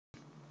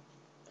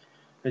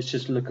let's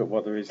just look at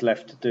what there is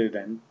left to do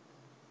then.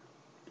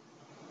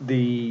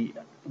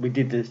 We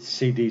did the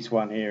CDs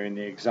one here in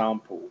the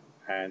example,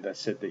 and I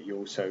said that you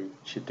also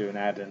should do an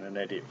add and an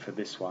edit for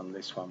this one, and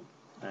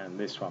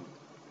this one.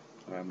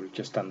 And we've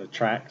just done the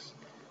tracks,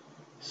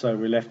 so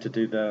we're left to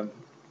do the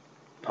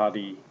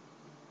party,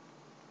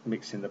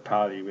 mixing the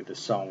party with the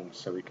song,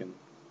 so we can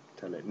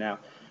tell it. Now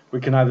we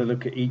can either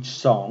look at each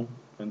song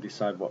and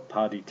decide what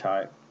party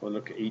type, or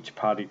look at each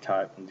party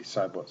type and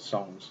decide what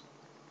songs.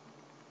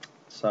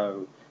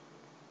 So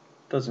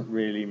it doesn't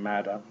really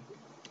matter.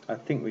 I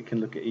think we can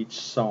look at each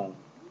song.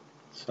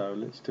 So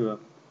let's do a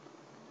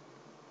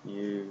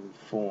new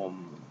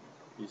form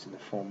using the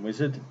form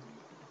wizard,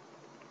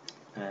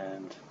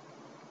 and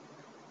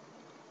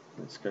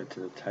let's go to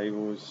the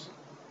tables.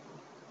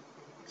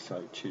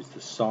 So choose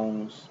the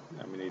songs,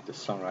 and we need the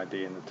song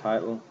ID in the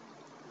title,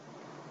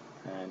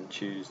 and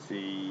choose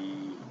the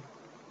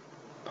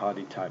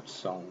party type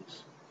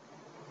songs.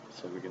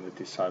 So we're going to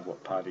decide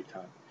what party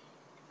type.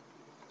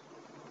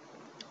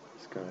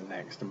 Let's go to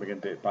next, and we're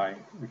going to do it by,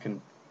 we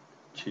can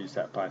choose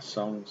that by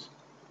songs,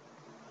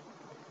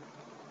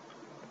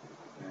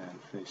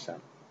 and finish that.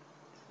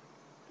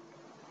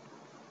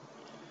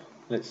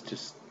 Let's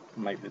just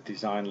make the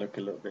design look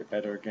a little bit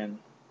better again.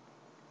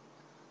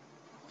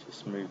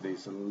 Just move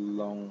these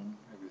along,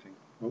 everything.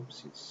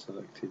 Oops, it's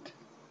selected.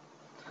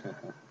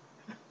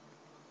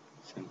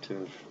 Seem to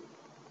have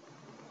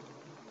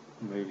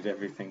moved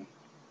everything.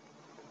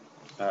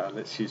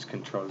 Let's use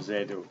Control Z,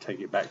 it will take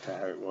it back to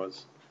how it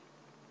was.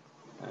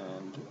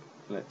 And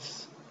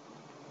let's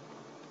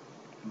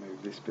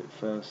move this bit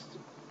first.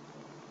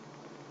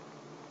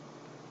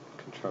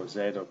 Control Z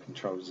or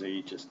Control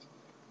Z just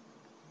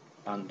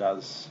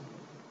undoes,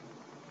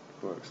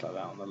 works like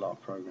that on a lot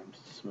of programs.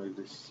 Just move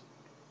this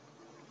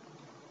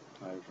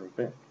over a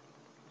bit,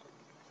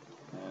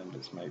 and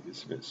let's make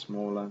this a bit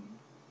smaller,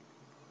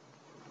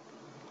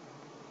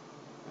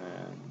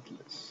 and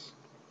let's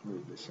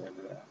move this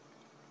over there.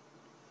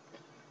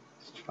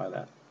 Let's try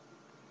that.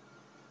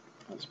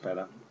 That's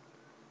better.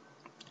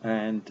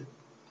 And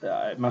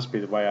it must be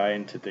the way I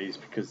entered these,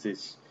 because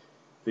these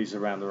are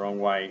around the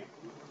wrong way.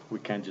 We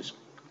can just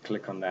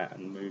click on that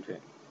and move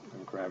it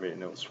and grab it,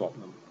 and it'll swap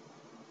them.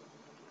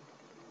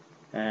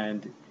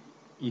 And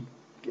you,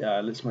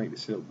 let's make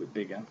this a little bit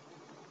bigger.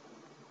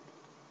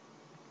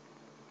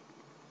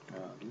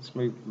 Let's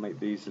make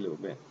these a little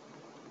bit,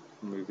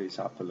 move these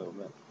up a little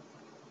bit.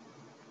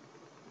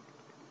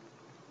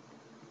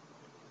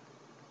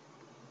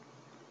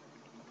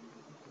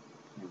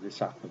 Move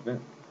this up a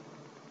bit.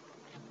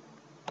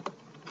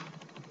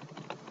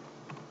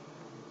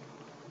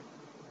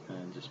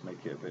 And just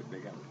make it a bit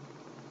bigger.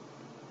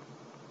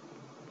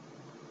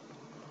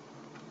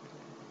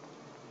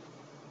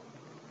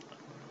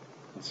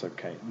 That's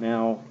okay.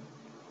 Now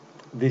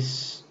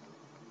this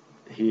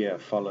here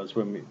follows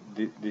when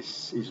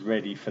this is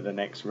ready for the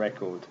next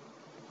record.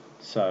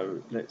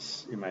 So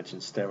let's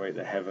imagine Stairway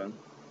to Heaven,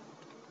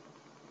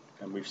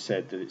 and we've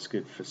said that it's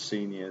good for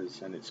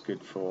seniors, and it's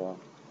good for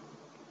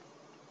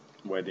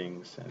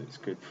weddings, and it's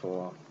good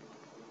for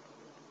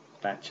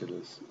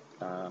bachelors.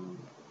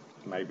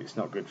 Maybe it's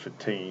not good for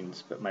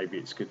teens, but maybe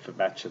it's good for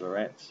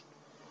bachelorettes.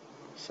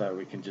 So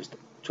we can just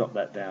drop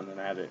that down and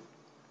add it,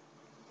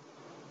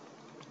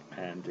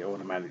 and it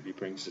automatically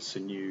brings us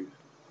a new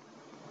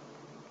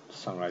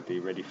song ID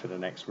ready for the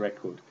next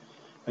record.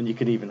 And you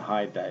can even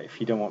hide that if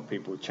you don't want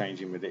people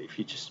changing with it. If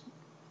you just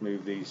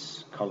move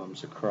these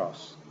columns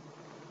across,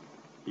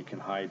 you can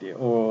hide it,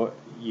 or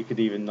you could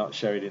even not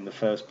show it in the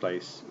first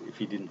place if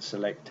you didn't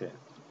select it.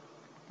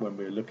 When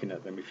we were looking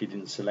at them, if you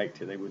didn't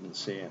select it, they wouldn't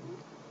see it.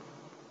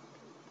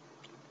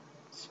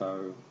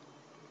 So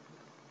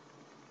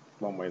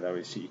one way though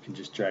is you can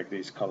just drag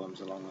these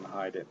columns along and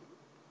hide it,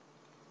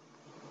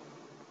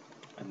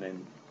 and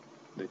then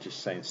they're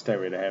just saying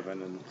Stairway to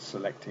Heaven and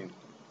selecting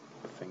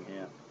the thing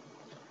here.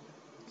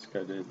 Let's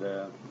go to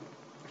the,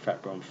 in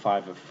fact we're on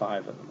 5 of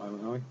 5 at the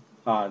moment, are we?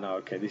 Ah no,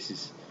 okay, this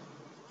is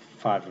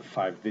 5 of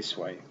 5 this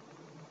way.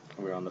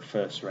 We're on the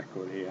first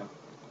record here.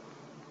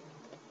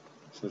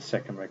 So the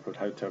second record,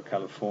 Hotel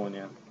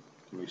California,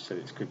 and we've said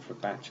it's good for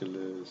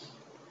bachelors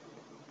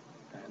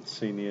and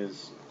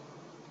seniors,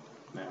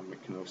 and we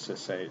can also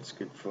say it's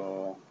good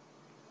for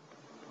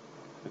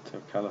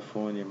Hotel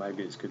California,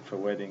 maybe it's good for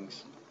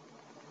weddings.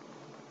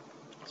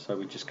 So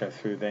we just go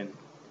through then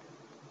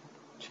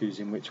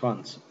choosing which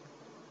ones,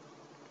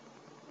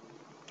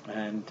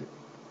 and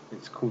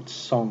it's called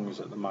songs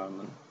at the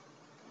moment.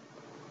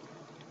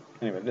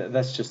 Anyway,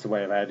 that's just a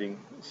way of adding,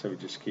 so we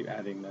just keep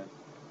adding the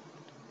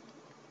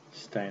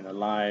Staying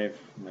Alive,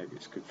 maybe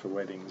it's good for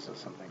weddings or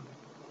something.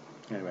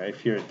 Anyway,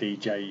 if you're a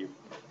DJ,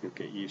 you'll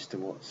get used to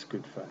what's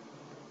good for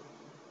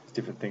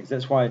different things.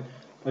 That's why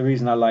the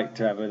reason I like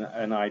to have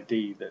an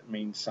ID that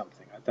means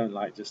something. I don't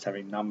like just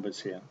having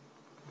numbers here.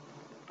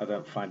 I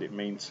don't find it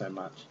means so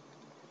much.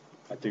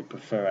 I do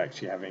prefer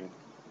actually having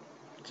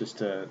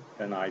just an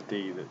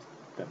ID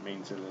that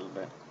means a little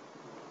bit.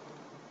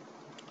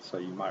 So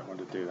you might want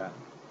to do that.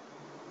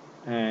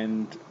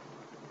 And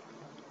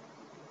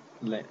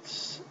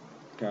let's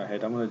go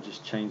ahead. I'm going to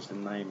just change the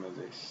name of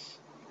this.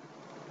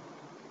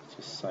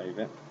 Just save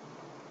it.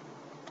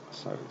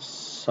 So it's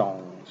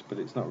songs, but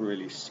it's not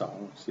really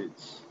songs.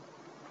 It's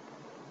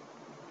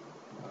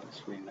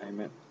let's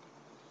rename it.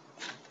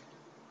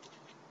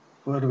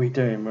 What are we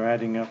doing? We're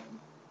adding a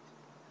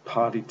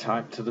party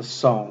type to the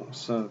song.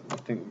 So I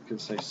think we can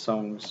say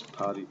songs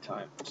party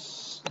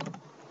types.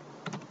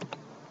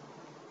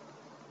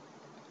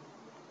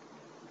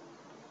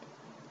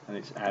 And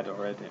it's add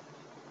or edit.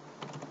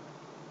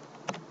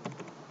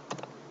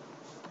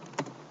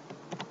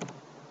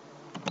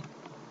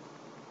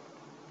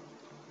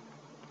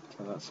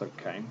 So that's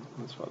okay.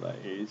 That's what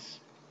that is.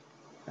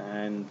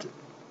 And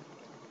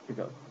we've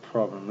got a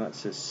problem that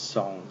says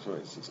songs, or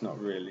it's not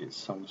really, it's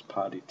songs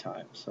party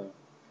type. So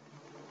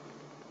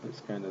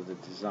let's go into the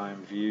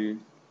design view,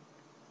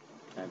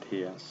 and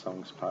here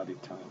songs party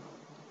type.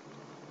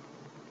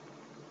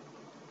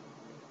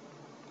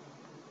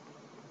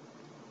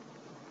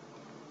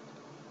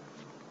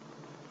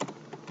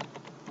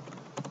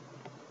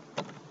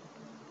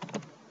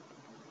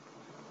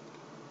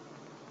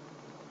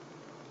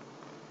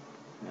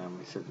 And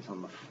we said it's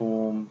on the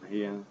form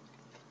here,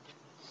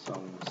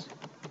 songs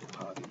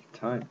party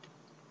type.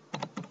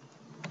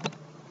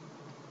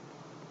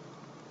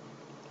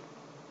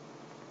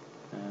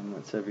 And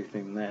that's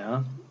everything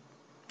there.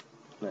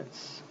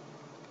 Let's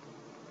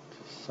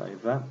just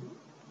save that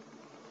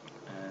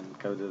and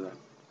go to the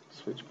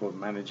switchboard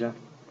manager,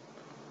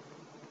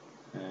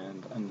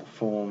 and in the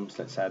forms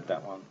let's add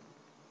that one.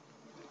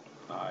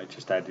 I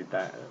just added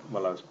that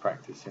while I was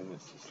practicing.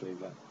 Let's just leave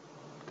that,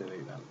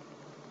 delete that,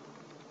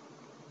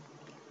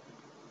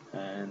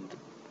 and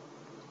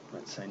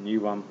let's say new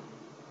one.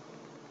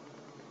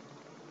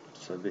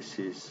 So this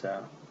is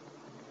we're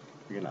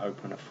going to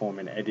open a form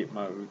in edit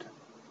mode,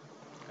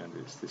 and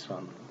it's this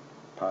one,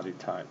 party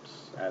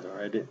types, add or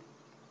edit,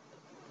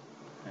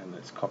 and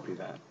let's copy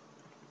that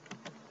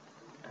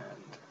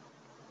and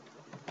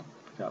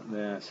put it up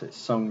there. So it's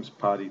songs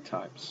party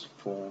types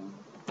form,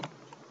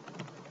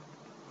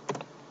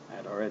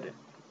 add or edit,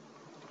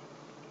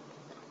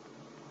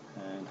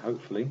 and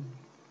hopefully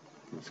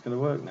it's going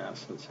to work now.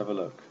 So let's have a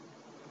look.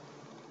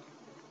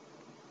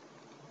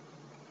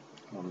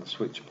 On the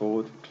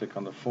switchboard, click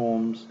on the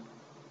forms,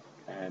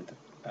 and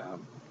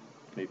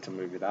need to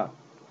move it up,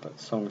 but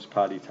songs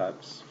party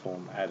types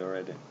form add or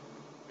edit,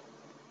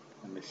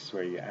 and this is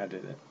where you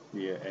edit it.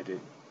 You edit.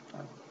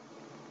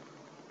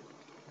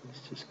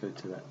 Let's just go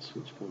to that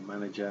switchboard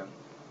manager,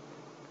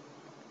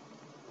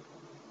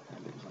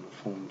 and it's on the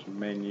forms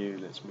menu.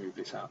 Let's move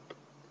this up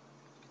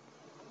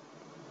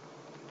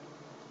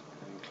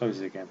and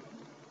close it again.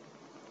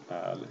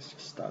 Let's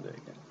just start it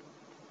again.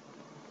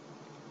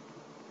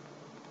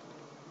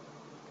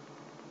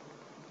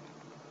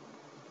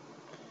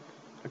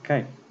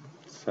 Okay,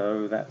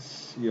 so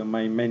that's your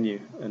main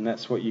menu, and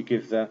that's what you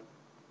give the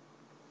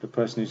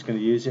person who's going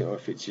to use it, or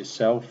if it's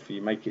yourself,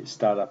 you make it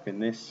start up in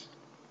this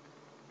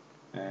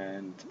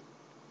and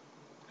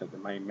at the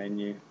main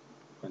menu,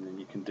 and then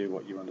you can do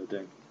what you want to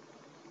do.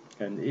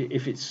 And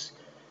if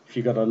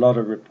you've got a lot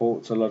of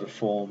reports, a lot of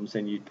forms,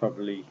 then you'd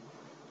probably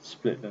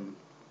split them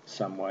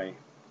some way,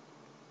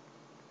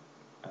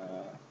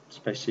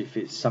 especially if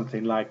it's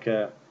something like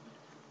a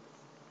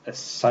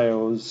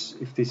sales.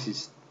 If this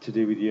is to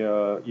do with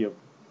your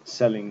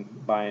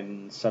buying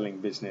and selling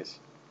business,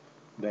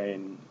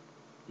 then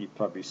you'd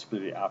probably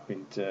split it up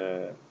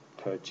into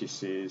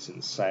purchases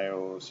and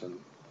sales, and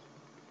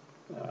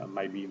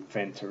maybe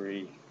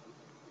inventory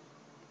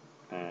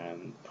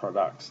and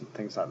products and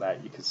things like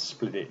that. You could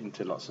split it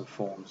into lots of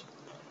forms.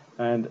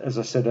 And as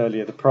I said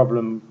earlier, the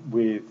problem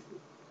with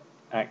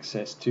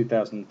Access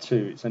 2002,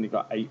 it's only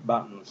got 8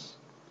 buttons,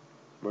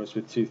 whereas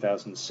with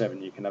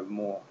 2007 you can have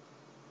more.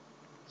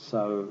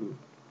 So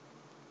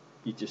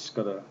you just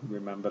got to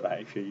remember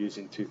that if you're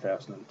using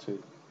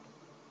 2002.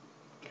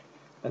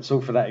 That's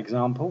all for that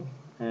example,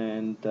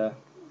 and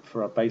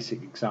for our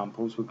basic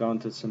examples we'll go on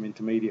to some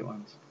intermediate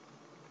ones.